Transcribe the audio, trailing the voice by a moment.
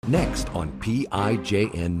Next on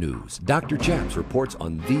PIJN News, Dr. Chaps reports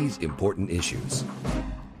on these important issues.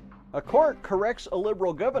 A court corrects a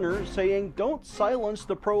liberal governor saying don't silence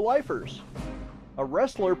the pro-lifers. A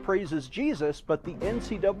wrestler praises Jesus, but the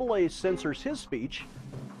NCAA censors his speech.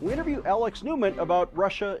 We interview Alex Newman about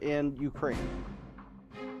Russia and Ukraine.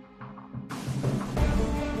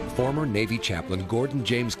 Former Navy chaplain Gordon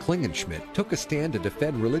James Klingenschmitt took a stand to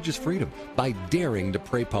defend religious freedom by daring to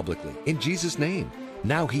pray publicly in Jesus' name.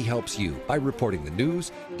 Now he helps you by reporting the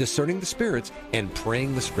news, discerning the spirits, and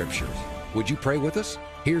praying the scriptures. Would you pray with us?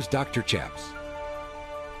 Here's Dr. Chaps.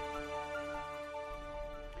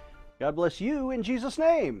 God bless you in Jesus'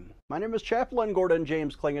 name. My name is Chaplain Gordon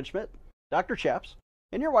James Klingenschmitt, Dr. Chaps,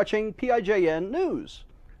 and you're watching PIJN News.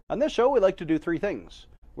 On this show, we like to do three things.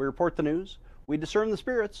 We report the news, we discern the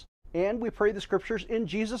spirits, and we pray the scriptures in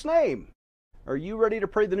Jesus' name. Are you ready to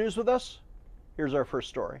pray the news with us? Here's our first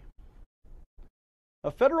story. A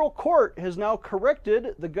federal court has now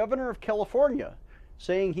corrected the governor of California,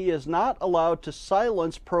 saying he is not allowed to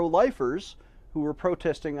silence pro-lifers who were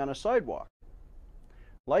protesting on a sidewalk.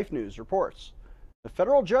 Life News reports, a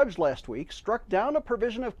federal judge last week struck down a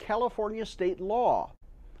provision of California state law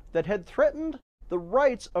that had threatened the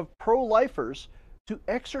rights of pro-lifers to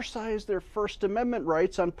exercise their First Amendment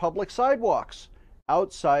rights on public sidewalks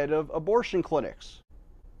outside of abortion clinics.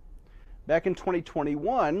 Back in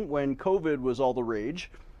 2021, when COVID was all the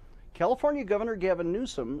rage, California Governor Gavin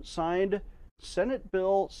Newsom signed Senate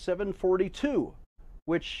Bill 742,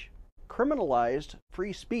 which criminalized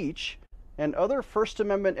free speech and other First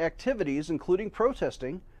Amendment activities, including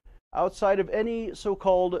protesting, outside of any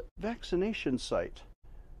so-called vaccination site.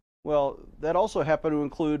 Well, that also happened to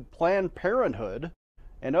include Planned Parenthood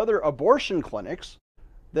and other abortion clinics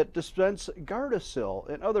that dispense Gardasil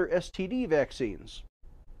and other STD vaccines.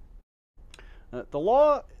 The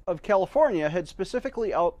law of California had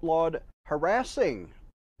specifically outlawed harassing.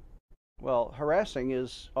 Well, harassing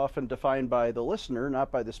is often defined by the listener,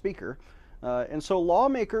 not by the speaker. And so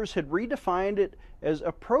lawmakers had redefined it as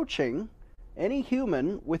approaching any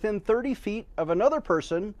human within 30 feet of another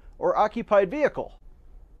person or occupied vehicle,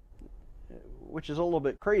 which is a little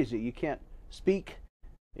bit crazy. You can't speak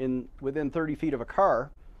within 30 feet of a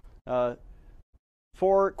car.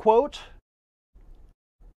 For, quote,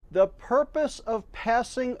 the purpose of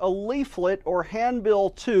passing a leaflet or handbill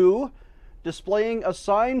to, displaying a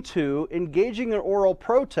sign to, engaging in oral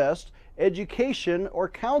protest, education, or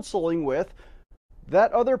counseling with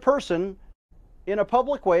that other person in a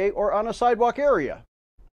public way or on a sidewalk area.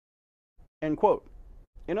 End quote.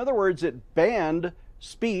 In other words, it banned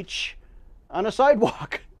speech on a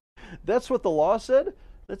sidewalk. That's what the law said?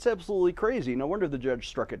 That's absolutely crazy. No wonder the judge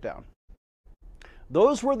struck it down.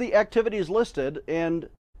 Those were the activities listed, and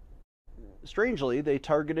strangely, they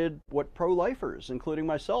targeted what pro-lifers, including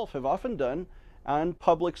myself, have often done on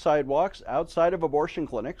public sidewalks outside of abortion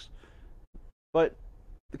clinics. But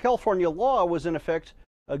the California law was, in effect,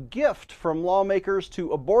 a gift from lawmakers to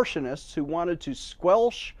abortionists who wanted to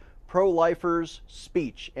squelch pro-lifers'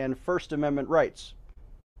 speech and First Amendment rights.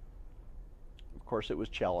 Of course, it was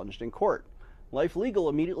challenged in court. Life Legal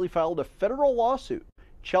immediately filed a federal lawsuit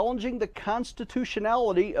challenging the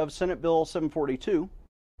constitutionality of Senate Bill 742,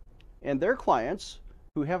 and their clients,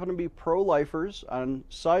 who happen to be pro-lifers on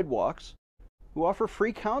sidewalks, who offer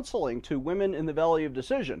free counseling to women in the Valley of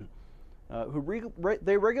Decision,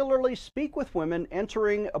 they regularly speak with women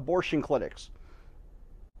entering abortion clinics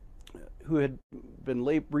who had been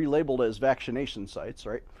relabeled as vaccination sites,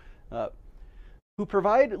 right? Who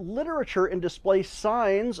provide literature and display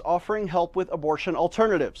signs offering help with abortion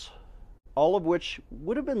alternatives, all of which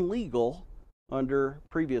would have been legal under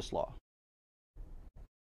previous law.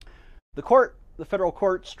 The federal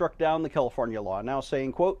court struck down the California law, now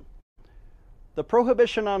saying, quote, the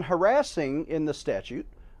prohibition on harassing in the statute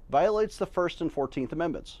violates the First and 14th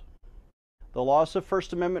Amendments. The loss of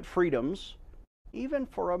First Amendment freedoms, even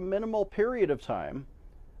for a minimal period of time,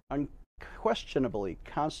 unquestionably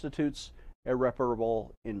constitutes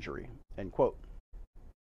irreparable injury, end quote.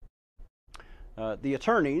 The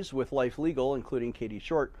attorneys with Life Legal, including Katie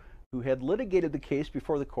Short, who had litigated the case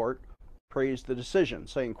before the court, praised the decision,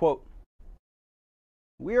 saying, quote,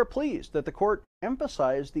 we are pleased that the court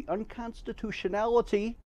emphasized the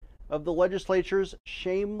unconstitutionality of the legislature's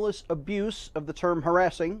shameless abuse of the term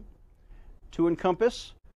harassing to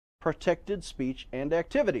encompass protected speech and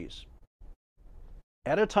activities.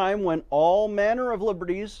 At a time when all manner of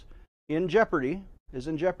liberties is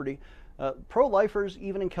in jeopardy, pro-lifers,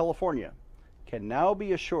 even in California, can now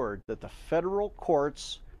be assured that the federal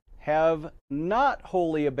courts have not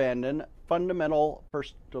wholly abandoned fundamental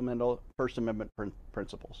First Amendment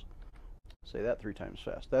principles. Say that 3 times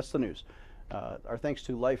fast. That's the news. Our thanks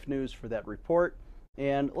to Life News for that report.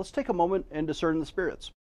 And let's take a moment and discern the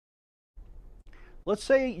spirits. Let's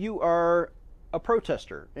say you are a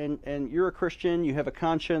protester and you're a Christian, you have a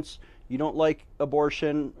conscience, you don't like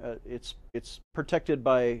abortion, it's protected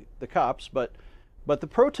by the cops, but the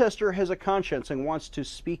protester has a conscience and wants to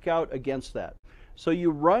speak out against that. So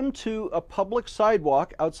you run to a public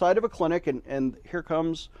sidewalk outside of a clinic, and here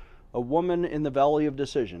comes a woman in the valley of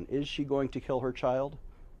decision. Is she going to kill her child?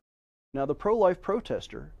 Now, the pro-life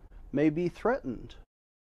protester may be threatened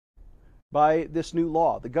by this new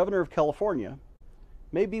law. The governor of California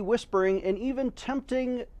may be whispering and even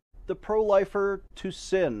tempting the pro-lifer to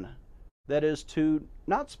sin. That is, to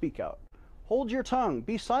not speak out. Hold your tongue,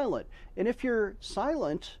 be silent. And if you're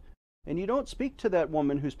silent and you don't speak to that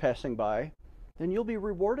woman who's passing by, then you'll be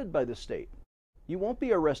rewarded by the state. You won't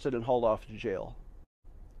be arrested and hauled off to jail.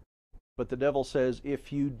 But the devil says,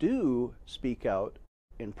 if you do speak out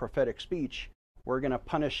in prophetic speech, we're going to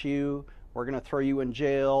punish you, we're going to throw you in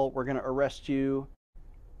jail, we're going to arrest you,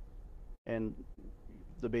 and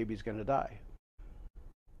the baby's going to die.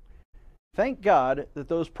 Thank God that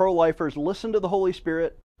those pro-lifers listened to the Holy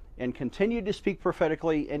Spirit and continued to speak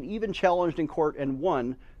prophetically and even challenged in court and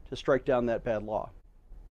won to strike down that bad law.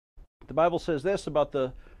 The Bible says this about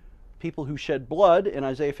the people who shed blood in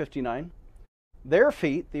Isaiah 59. Their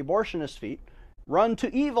feet, the abortionist feet, run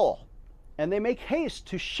to evil, and they make haste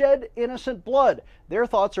to shed innocent blood. Their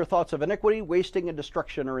thoughts are thoughts of iniquity, wasting, and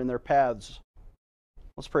destruction are in their paths.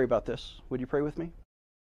 Let's pray about this. Would you pray with me?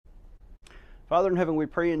 Father in heaven, we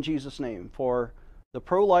pray in Jesus' name for the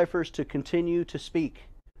pro-lifers to continue to speak,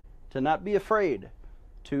 to not be afraid,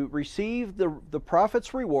 to receive the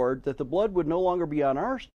prophet's reward, that the blood would no longer be on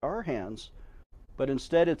our hands, but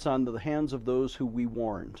instead it's on the hands of those who we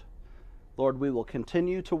warned. Lord, we will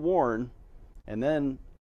continue to warn, and then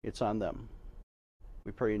it's on them.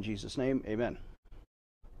 We pray in Jesus' name, amen.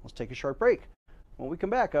 Let's take a short break. When we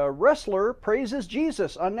come back, a wrestler praises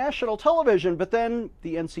Jesus on national television, but then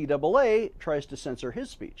the NCAA tries to censor his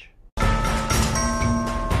speech.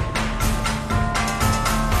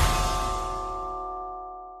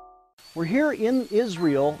 We're here in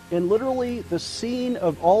Israel, in literally the scene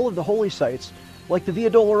of all of the holy sites, like the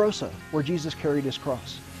Via Dolorosa, where Jesus carried his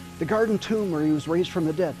cross, the Garden Tomb, where he was raised from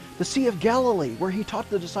the dead, the Sea of Galilee, where he taught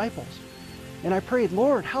the disciples. And I prayed,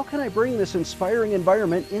 Lord, how can I bring this inspiring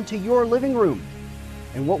environment into your living room?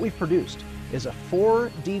 And what we've produced is a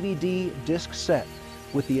 4 DVD disc set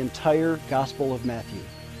with the entire Gospel of Matthew.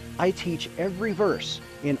 I teach every verse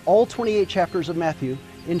in all 28 chapters of Matthew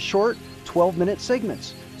in short 12-minute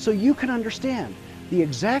segments, so you can understand the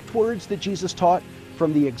exact words that Jesus taught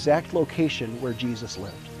from the exact location where Jesus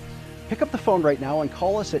lived. Pick up the phone right now and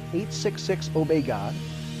call us at 866-OBEY-GOD.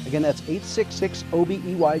 Again, that's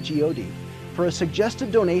 866-OBEYGOD. For a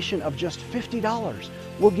suggested donation of just $50,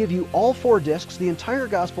 we'll give you all 4 discs, the entire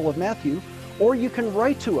Gospel of Matthew, or you can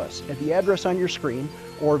write to us at the address on your screen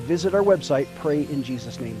or visit our website,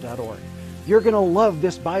 prayinjesusname.org. You're going to love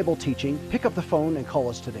this Bible teaching. Pick up the phone and call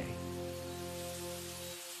us today.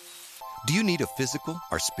 Do you need a physical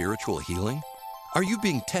or spiritual healing? Are you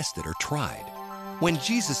being tested or tried? When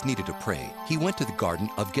Jesus needed to pray, he went to the Garden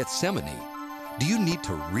of Gethsemane. Do you need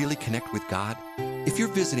to really connect with God? If you're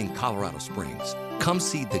visiting Colorado Springs, come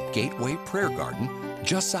see the Gateway Prayer Garden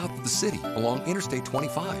just south of the city along Interstate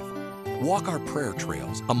 25. Walk our prayer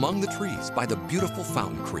trails among the trees by the beautiful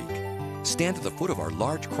Fountain Creek. Stand at the foot of our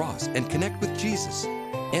large cross and connect with Jesus.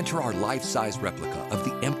 Enter our life-size replica of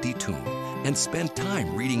the empty tomb and spend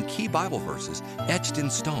time reading key Bible verses etched in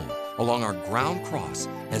stone along our ground cross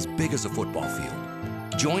as big as a football field.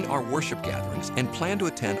 Join our worship gatherings and plan to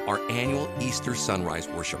attend our annual Easter Sunrise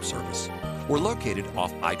Worship Service. We're located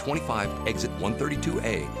off I-25 exit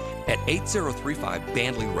 132A at 8035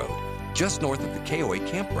 Bandley Road, just north of the KOA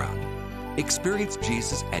campground. Experience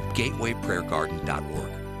Jesus at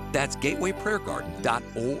gatewayprayergarden.org. That's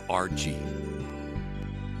gatewayprayergarden.org.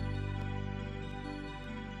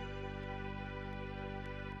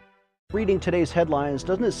 Reading today's headlines,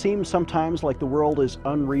 doesn't it seem sometimes like the world is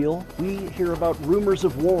unreal? We hear about rumors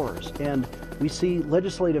of wars, and we see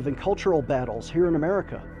legislative and cultural battles here in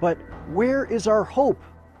America. But where is our hope?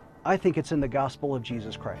 I think it's in the gospel of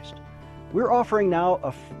Jesus Christ. We're offering now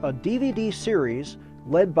a DVD series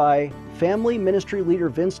led by family ministry leader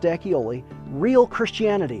Vince D'Acchioli, Real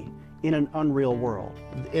Christianity in an Unreal World.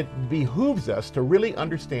 It behooves us to really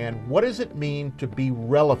understand what does it mean to be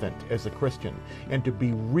relevant as a Christian and to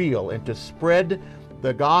be real and to spread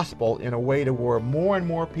the gospel in a way to where more and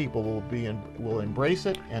more people will embrace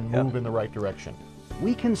it and move in the right direction.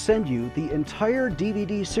 we can send you the entire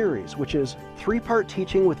DVD series, which is 3-part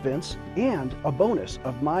teaching with Vince and a bonus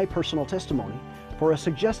of my personal testimony for a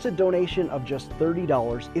suggested donation of just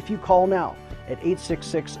 $30 if you call now at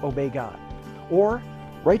 866-OBEY-GOD. Or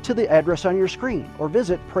write to the address on your screen or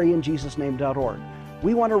visit prayinjesusname.org.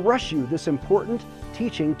 We want to rush you this important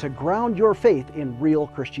teaching to ground your faith in real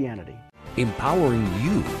Christianity. Empowering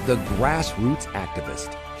you, the grassroots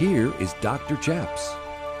activist. Here is Dr. Chaps.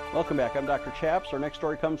 Welcome back. I'm Dr. Chaps. Our next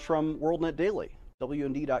story comes from WorldNet Daily.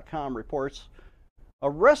 WND.com reports a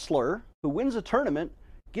wrestler who wins a tournament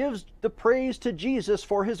gives the praise to Jesus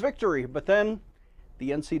for his victory, but then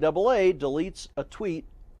the NCAA deletes a tweet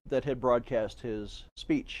that had broadcast his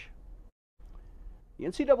speech. The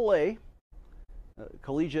NCAA,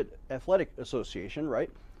 Collegiate Athletic Association, right,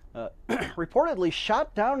 reportedly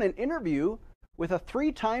shot down an interview with a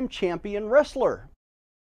 3-time champion wrestler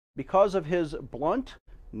because of his blunt,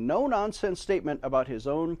 no-nonsense statement about his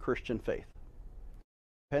own Christian faith.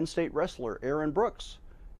 Penn State wrestler Aaron Brooks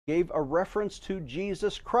gave a reference to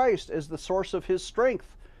Jesus Christ as the source of his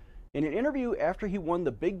strength in an interview after he won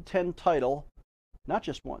the Big Ten title, not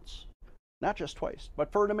just once, not just twice,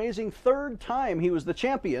 but for an amazing 3rd time he was the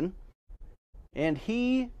champion. And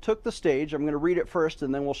he took the stage. I'm going to read it first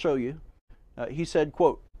and then we'll show you. He said,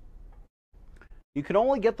 quote, "You can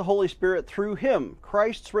only get the Holy Spirit through him.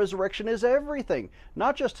 Christ's resurrection is everything.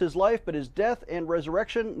 Not just his life, but his death and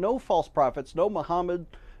resurrection. No false prophets, no Muhammad,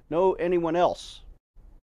 no anyone else."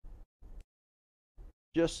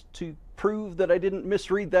 Just to prove that I didn't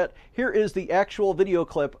misread that, here is the actual video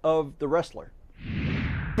clip of the wrestler.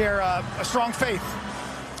 Here, a strong faith.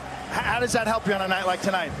 How does that help you on a night like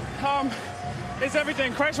tonight? It's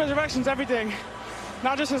everything. Christ's resurrection is everything.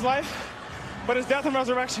 Not just his life, but his death and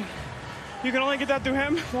resurrection. You can only get that through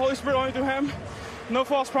him, the Holy Spirit only through him. No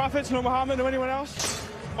false prophets, no Muhammad, no anyone else.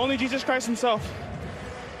 Only Jesus Christ himself.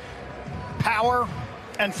 Power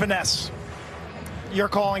and finesse. Your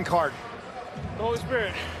calling card. The Holy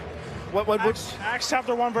Spirit. What Acts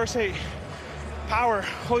chapter 1, verse 8. Power.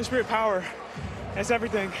 Holy Spirit power. It's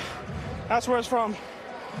everything. That's where it's from.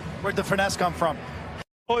 Where'd the finesse come from?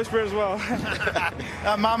 Holy Spirit as well.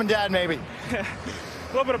 Mom and dad, maybe. A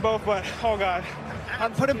little bit of both, but oh God.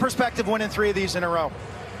 Put in perspective winning 3 of these in a row.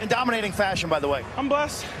 In dominating fashion, by the way. I'm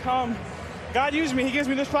blessed. God used me. He gives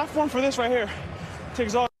me this platform for this right here. To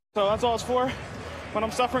exalt. So that's all it's for. When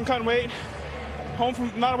I'm suffering, cutting weight,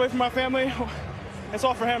 not away from my family, it's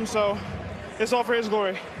all for him. So it's all for his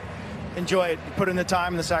glory. Enjoy it. Put in the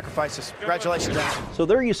time and the sacrifices. Congratulations. So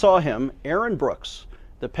there you saw him, Aaron Brooks,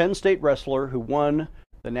 the Penn State wrestler who won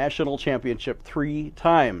the national championship 3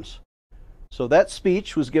 times. So that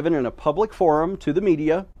speech was given in a public forum to the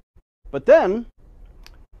media, but then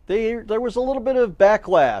there was a little bit of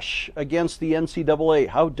backlash against the NCAA.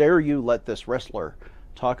 How dare you let this wrestler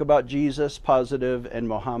talk about Jesus positive and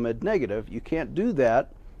Muhammad negative? You can't do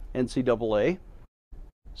that, NCAA.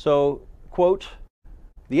 So, quote,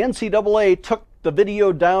 "The NCAA took the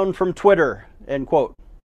video down from Twitter," end quote.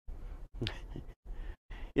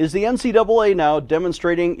 Is the NCAA now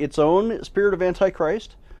demonstrating its own spirit of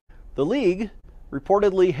Antichrist? The league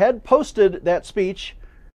reportedly had posted that speech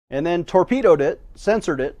and then torpedoed it,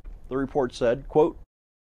 censored it, the report said, quote,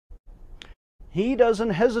 "He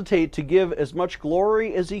doesn't hesitate to give as much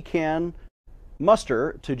glory as he can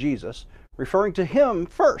muster to Jesus, referring to him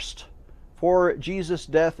first for Jesus'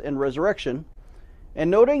 death and resurrection, and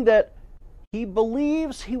noting that he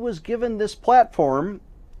believes he was given this platform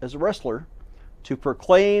as a wrestler to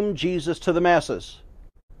proclaim Jesus to the masses."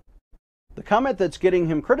 The comment that's getting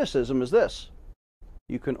him criticism is this: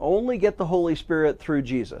 you can only get the Holy Spirit through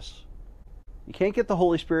Jesus. You can't get the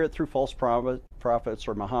Holy Spirit through false prophets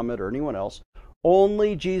or Muhammad or anyone else.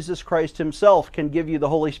 Only Jesus Christ himself can give you the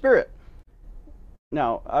Holy Spirit.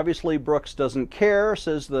 Now, obviously Brooks doesn't care,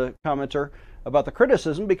 says the commenter, about the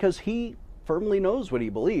criticism because he firmly knows what he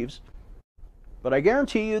believes. But I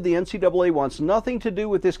guarantee you the NCAA wants nothing to do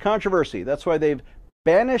with this controversy. That's why they've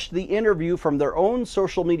banished the interview from their own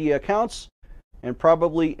social media accounts and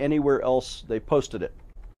probably anywhere else they posted it.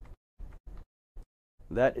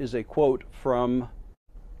 That is a quote from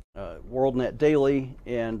WorldNet Daily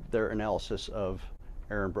and their analysis of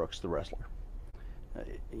Aaron Brooks, the wrestler.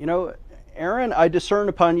 You know, Aaron, I discern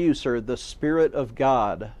upon you, sir, the Spirit of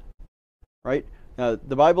God. Right?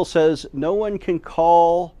 The Bible says no one can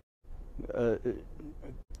call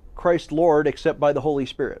Christ Lord except by the Holy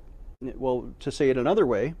Spirit. Well, to say it another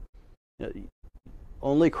way,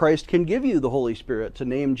 only Christ can give you the Holy Spirit to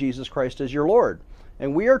name Jesus Christ as your Lord.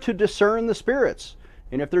 And we are to discern the spirits.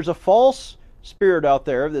 And if there's a false spirit out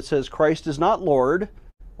there that says Christ is not Lord,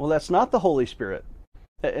 well, that's not the Holy Spirit.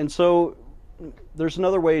 And so there's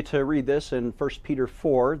another way to read this in 1 Peter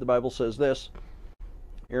 4. The Bible says this,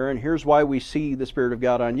 Aaron, here's why we see the Spirit of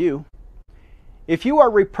God on you. If you are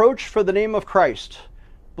reproached for the name of Christ,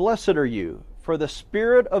 blessed are you, for the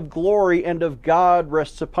Spirit of glory and of God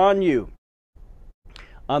rests upon you.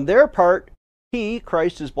 On their part, he,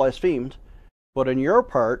 Christ, is blasphemed, but on your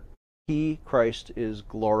part, he, Christ, is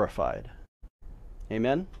glorified.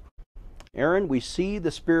 Amen? Aaron, we see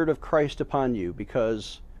the Spirit of Christ upon you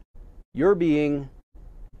because you're being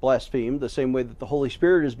blasphemed the same way that the Holy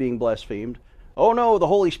Spirit is being blasphemed. Oh no, the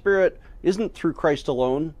Holy Spirit isn't through Christ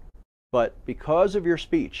alone, but because of your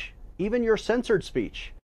speech, even your censored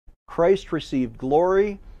speech, Christ received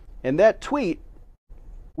glory, and that tweet,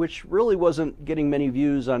 which really wasn't getting many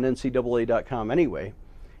views on NCAA.com anyway,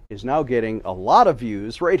 is now getting a lot of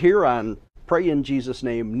views right here on Pray in Jesus'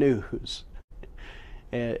 Name News.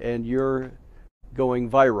 And you're going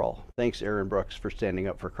viral. Thanks, Aaron Brooks, for standing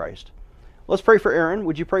up for Christ. Let's pray for Aaron.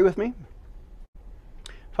 Would you pray with me?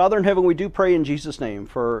 Father in heaven, we do pray in Jesus' name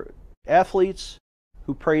for athletes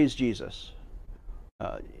who praise Jesus,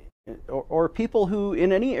 or people who,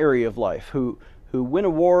 in any area of life, who win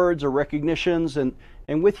awards or recognitions, and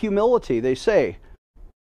with humility they say,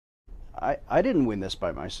 I didn't win this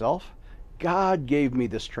by myself. God gave me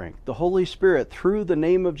the strength. The Holy Spirit, through the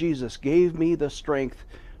name of Jesus, gave me the strength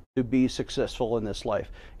to be successful in this life.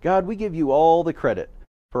 God, we give you all the credit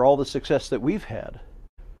for all the success that we've had,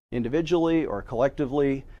 individually or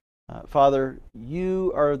collectively. Father,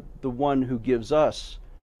 you are the one who gives us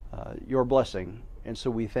your blessing, and so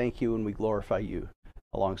we thank you and we glorify you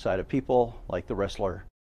alongside of people like the wrestler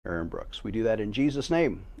Aaron Brooks. We do that in Jesus'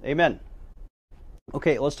 name. Amen.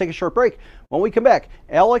 Okay, let's take a short break. When we come back,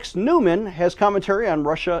 Alex Newman has commentary on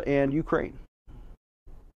Russia and Ukraine.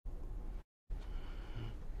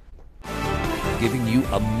 Giving you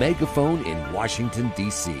a megaphone in Washington,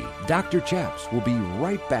 D.C. Dr. Chaps will be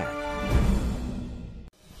right back.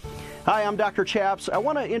 Hi, I'm Dr. Chaps. I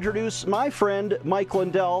want to introduce my friend Mike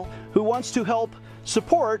Lindell, who wants to help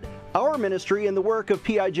support our ministry and the work of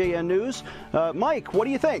PIJN News. Mike, what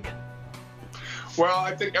do you think? Well,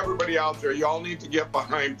 I think everybody out there, you all need to get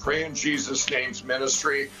behind Pray in Jesus' Name's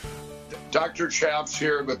ministry. Dr. Chaps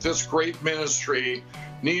here, but this great ministry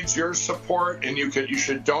needs your support, and you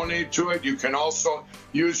should donate to it. You can also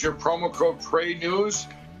use your promo code PRAYNEWS,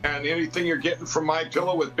 and anything you're getting from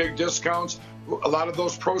MyPillow with big discounts, a lot of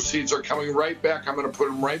those proceeds are coming right back. I'm going to put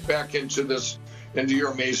them right back into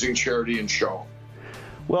your amazing charity and show.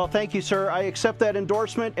 Well, thank you, sir. I accept that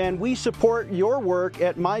endorsement, and we support your work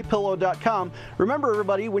at mypillow.com. Remember,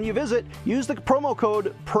 everybody, when you visit, use the promo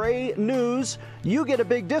code PRAYNEWS. You get a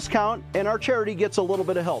big discount, and our charity gets a little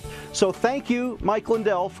bit of help. So thank you, Mike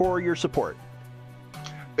Lindell, for your support.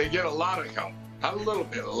 They get a lot of help. Not a little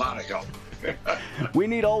bit, a lot of help. We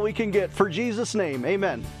need all we can get. For Jesus' name,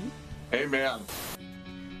 amen. Amen.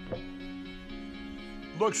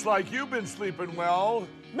 Looks like you've been sleeping well.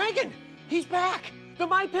 Megan, he's back. The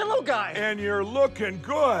MyPillow guy. And you're looking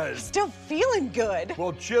good. Still feeling good.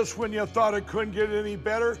 Well, just when you thought it couldn't get any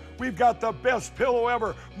better, we've got the best pillow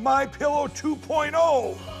ever, MyPillow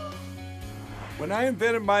 2.0. When I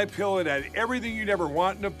invented MyPillow, it had everything you'd ever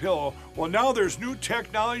want in a pillow. Well, now there's new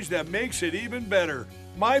technology that makes it even better.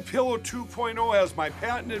 MyPillow 2.0 has my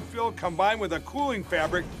patented fill combined with a cooling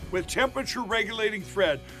fabric with temperature regulating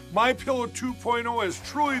thread. MyPillow 2.0 is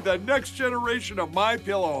truly the next generation of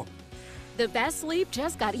MyPillow. The best sleep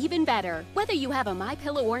just got even better. Whether you have a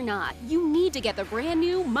MyPillow or not, you need to get the brand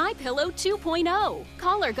new MyPillow 2.0.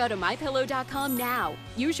 Call or go to MyPillow.com now.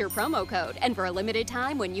 Use your promo code, and for a limited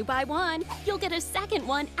time when you buy one, you'll get a second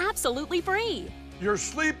one absolutely free. You're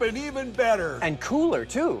sleeping even better. And cooler,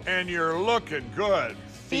 too. And you're looking good.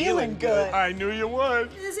 Feeling good. I knew you would.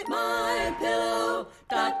 Visit MyPillow.com.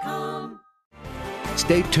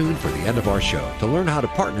 Stay tuned for the end of our show to learn how to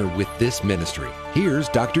partner with this ministry. Here's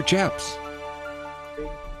Dr. Chaps.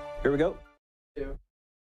 Here we go.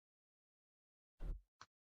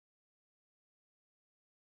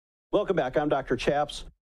 Welcome back. I'm Dr. Chaps.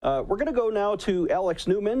 We're going to go now to Alex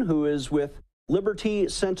Newman, who is with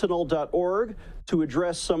LibertySentinel.org, to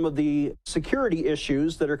address some of the security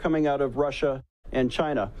issues that are coming out of Russia and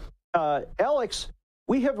China. Alex,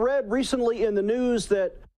 we have read recently in the news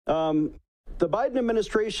that the Biden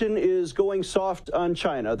administration is going soft on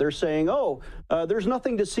China. They're saying, there's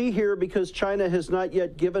nothing to see here because China has not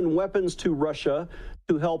yet given weapons to Russia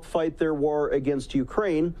to help fight their war against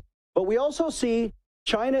Ukraine. But we also see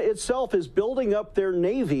China itself is building up their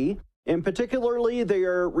Navy, and particularly they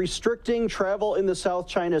are restricting travel in the South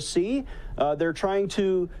China Sea. They're trying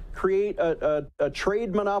to create a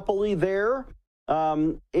trade monopoly there.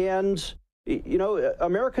 And you know,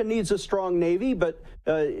 America needs a strong Navy, but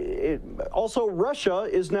also Russia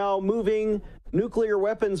is now moving nuclear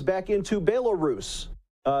weapons back into Belarus.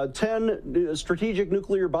 10 strategic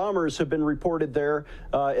nuclear bombers have been reported there,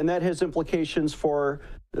 and that has implications for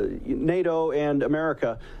NATO and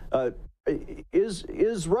America.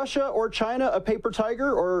 Is Russia or China a paper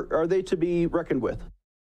tiger, or are they to be reckoned with?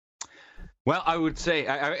 Well, I would say,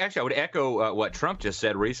 I would echo what Trump just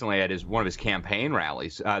said recently at one of his campaign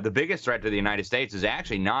rallies. The biggest threat to the United States is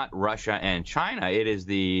actually not Russia and China. It is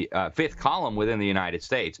the fifth column within the United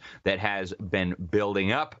States that has been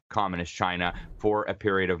building up communist China for a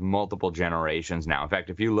period of multiple generations now. In fact,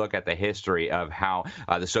 if you look at the history of how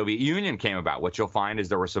the Soviet Union came about, what you'll find is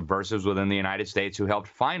there were subversives within the United States who helped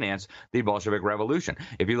finance the Bolshevik Revolution.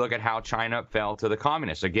 If you look at how China fell to the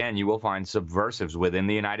communists, again, you will find subversives within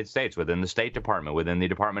the United States, within the State Department, within the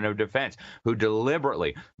Department of Defense, who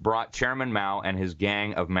deliberately brought Chairman Mao and his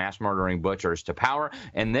gang of mass-murdering butchers to power.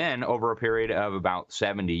 And then, over a period of about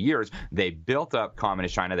 70 years, they built up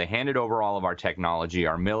communist China. They handed over all of our technology,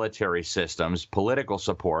 our military systems, political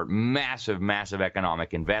support, massive, massive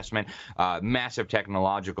economic investment, massive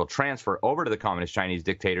technological transfer over to the communist Chinese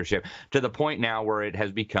dictatorship, to the point now where it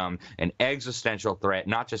has become an existential threat,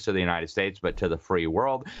 not just to the United States, but to the free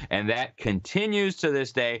world. And that continues to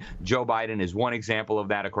this day. Joe Biden is one example of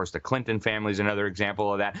that. Of course, the Clinton family is another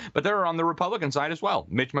example of that. But they're on the Republican side as well.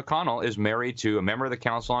 Mitch McConnell is married to a member of the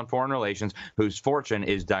Council on Foreign Relations whose fortune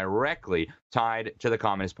is directly tied to the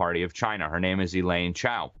Communist Party of China. Her name is Elaine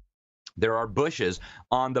Chao. There are Bushes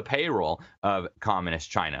on the payroll of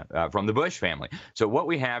communist China from the Bush family. So what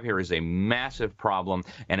we have here is a massive problem.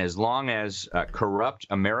 And as long as corrupt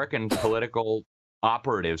American political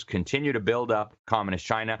operatives continue to build up communist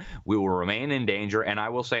China, we will remain in danger. And I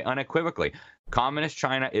will say unequivocally, communist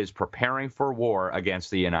China is preparing for war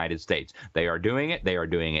against the United States. They are doing it. They are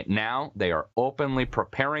doing it now. They are openly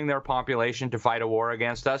preparing their population to fight a war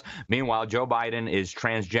against us. Meanwhile, Joe Biden is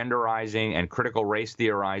transgenderizing and critical race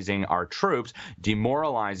theorizing our troops,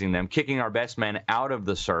 demoralizing them, kicking our best men out of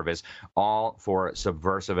the service, all for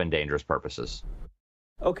subversive and dangerous purposes.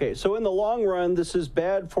 Okay, so in the long run, this is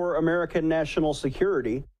bad for American national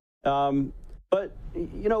security. But,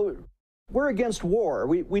 you know, we're against war.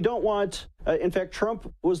 We don't want, in fact,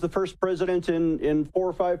 Trump was the first president in 4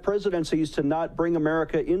 or 5 presidencies to not bring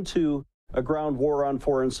America into a ground war on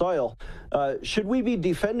foreign soil. Should we be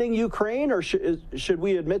defending Ukraine, or should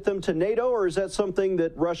we admit them to NATO, or is that something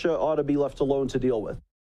that Russia ought to be left alone to deal with?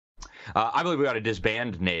 I believe we ought to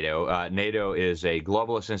disband NATO. NATO is a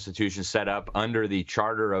globalist institution set up under the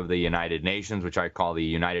Charter of the United Nations, which I call the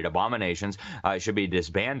United Abominations. It should be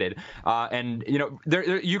disbanded. And, you know,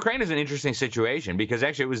 Ukraine is an interesting situation because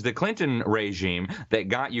actually it was the Clinton regime that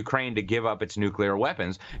got Ukraine to give up its nuclear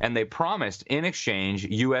weapons, and they promised in exchange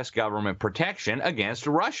U.S. government protection against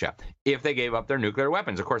Russia if they gave up their nuclear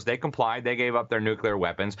weapons. Of course, they complied. They gave up their nuclear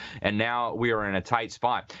weapons, and now we are in a tight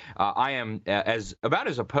spot. I am about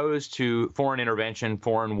as opposed to foreign intervention,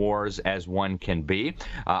 foreign wars as one can be.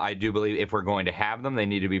 I do believe if we're going to have them, they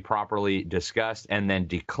need to be properly discussed and then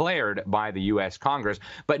declared by the U.S. Congress.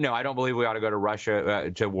 But no, I don't believe we ought to go to Russia,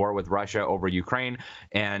 to war with Russia over Ukraine.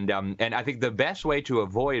 And I think the best way to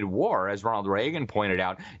avoid war, as Ronald Reagan pointed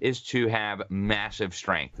out, is to have massive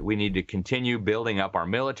strength. We need to continue building up our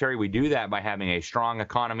military. We do that by having a strong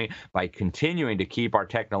economy, by continuing to keep our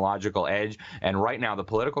technological edge. And right now, the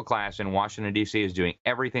political class in Washington, D.C. is doing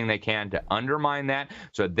everything they can to undermine that.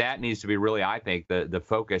 So that needs to be really, I think, the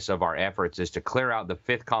focus of our efforts is to clear out the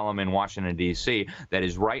fifth column in Washington, D.C. that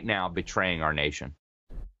is right now betraying our nation.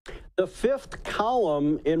 The fifth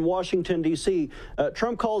column in Washington, D.C.,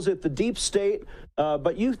 Trump calls it the deep state,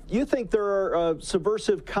 but you think there are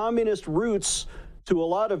subversive communist roots to a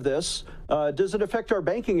lot of this. Does it affect our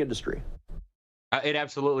banking industry? It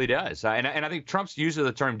absolutely does. And I think Trump's use of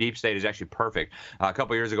the term deep state is actually perfect. A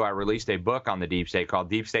couple of years ago, I released a book on the deep state called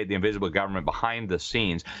Deep State, the Invisible Government Behind the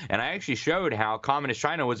Scenes. And I actually showed how communist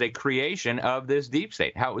China was a creation of this deep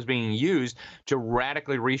state, how it was being used to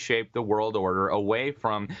radically reshape the world order away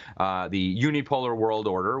from the unipolar world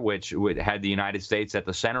order, which had the United States at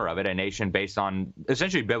the center of it, a nation based on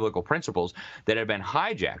essentially biblical principles that had been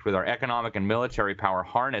hijacked with our economic and military power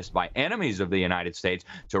harnessed by enemies of the United States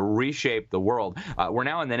to reshape the world. We're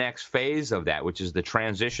now in the next phase of that, which is the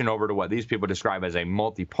transition over to what these people describe as a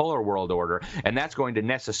multipolar world order, and that's going to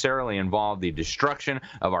necessarily involve the destruction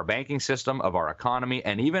of our banking system, of our economy,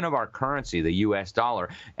 and even of our currency, the U.S. dollar,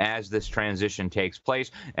 as this transition takes place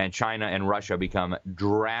and China and Russia become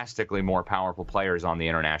drastically more powerful players on the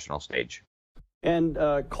international stage. And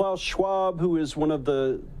Klaus Schwab, who is one of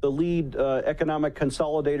the lead economic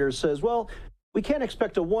consolidators, says, well, We can't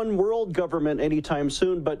expect a one world government anytime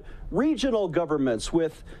soon, but regional governments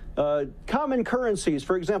with common currencies.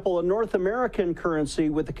 For example, a North American currency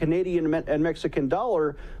with the Canadian and Mexican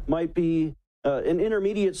dollar might be an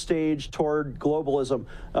intermediate stage toward globalism.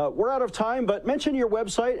 We're out of time, but mention your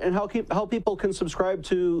website and how people can subscribe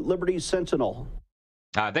to Liberty Sentinel.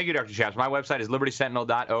 Thank you, Dr. Chaps. My website is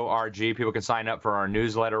libertysentinel.org. People can sign up for our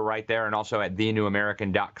newsletter right there, and also at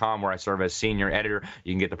thenewamerican.com, where I serve as senior editor.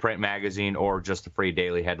 You can get the print magazine or just the free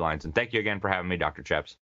daily headlines. And thank you again for having me, Dr.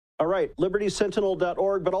 Chaps. All right,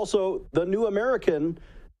 libertysentinel.org, but also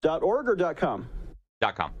thenewamerican.org or .com?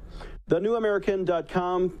 .com.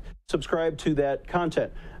 thenewamerican.com. Subscribe to that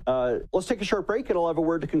content. Let's take a short break, and I'll have a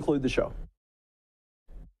word to conclude the show.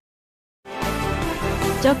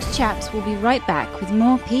 Dr. Chaps will be right back with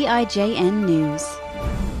more PIJN news.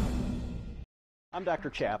 I'm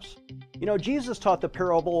Dr. Chaps. You know, Jesus taught the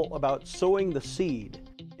parable about sowing the seed,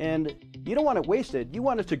 and you don't want it wasted. You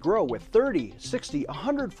want it to grow with 30, 60,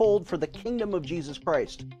 100-fold for the kingdom of Jesus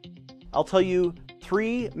Christ. I'll tell you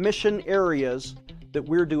 3 mission areas that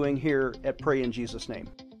we're doing here at Pray in Jesus' Name.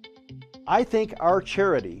 I think our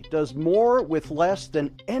charity does more with less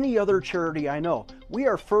than any other charity I know. We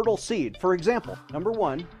are fertile seed. For example, number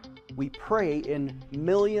 1, we pray in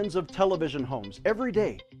millions of television homes every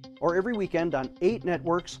day or every weekend on 8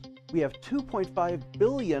 networks. We have 2.5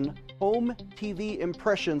 billion home TV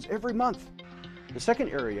impressions every month. The second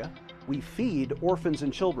area, we feed orphans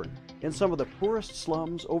and children in some of the poorest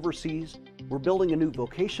slums overseas. We're building a new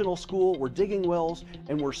vocational school, we're digging wells,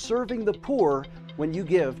 and we're serving the poor when you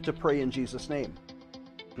give to Pray in Jesus' Name.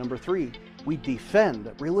 Number 3, we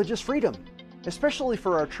defend religious freedom, especially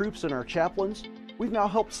for our troops and our chaplains. We've now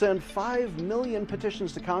helped send 5 million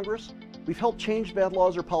petitions to Congress. We've helped change bad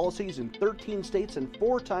laws or policies in 13 states and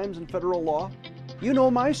 4 times in federal law. You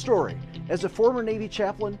know my story as a former Navy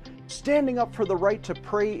chaplain, standing up for the right to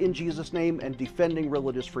pray in Jesus' name and defending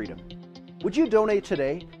religious freedom. Would you donate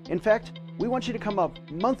today? In fact, we want you to become a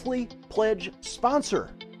monthly pledge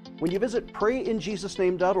sponsor. When you visit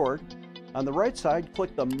prayinjesusname.org, on the right side,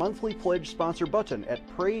 click the monthly pledge sponsor button at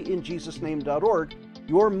prayinjesusname.org.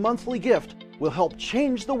 Your monthly gift will help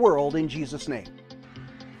change the world in Jesus' name.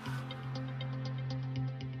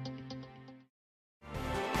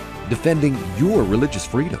 Defending your religious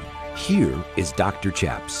freedom. Here is Dr.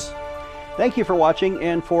 Chaps. Thank you for watching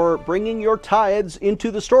and for bringing your tithes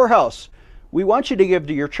into the storehouse. We want you to give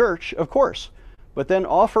to your church, of course, but then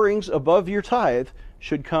offerings above your tithe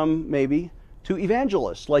should come maybe to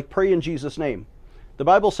evangelists like Pray in Jesus' Name. The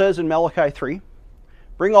Bible says in Malachi 3,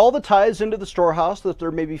 "Bring all the tithes into the storehouse, that there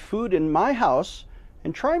may be food in my house,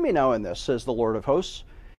 and try me now in this, says the Lord of hosts,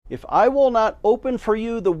 if I will not open for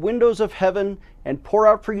you the windows of heaven and pour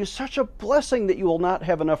out for you such a blessing that you will not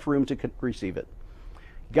have enough room to receive it."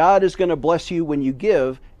 God is going to bless you when you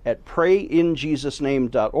give at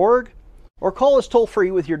prayinjesusname.org, or call us toll free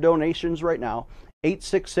with your donations right now,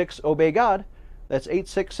 866-OBEY-GOD. That's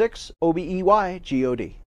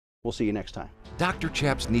 866-OBEY-GOD. We'll see you next time. Dr.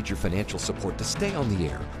 Chaps needs your financial support to stay on the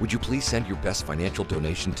air. Would you please send your best financial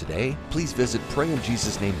donation today? Please visit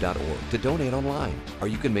prayinjesusname.org to donate online, or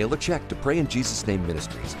you can mail a check to Pray in Jesus' Name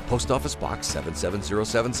Ministries, Post Office Box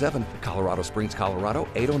 77077, Colorado Springs, Colorado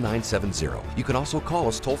 80970. You can also call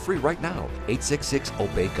us toll free right now,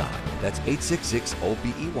 866-OBEY-GOD. That's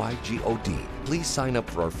 866-OBEY-GOD. Please sign up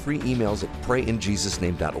for our free emails at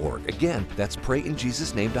prayinjesusname.org. Again, that's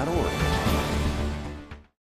prayinjesusname.org.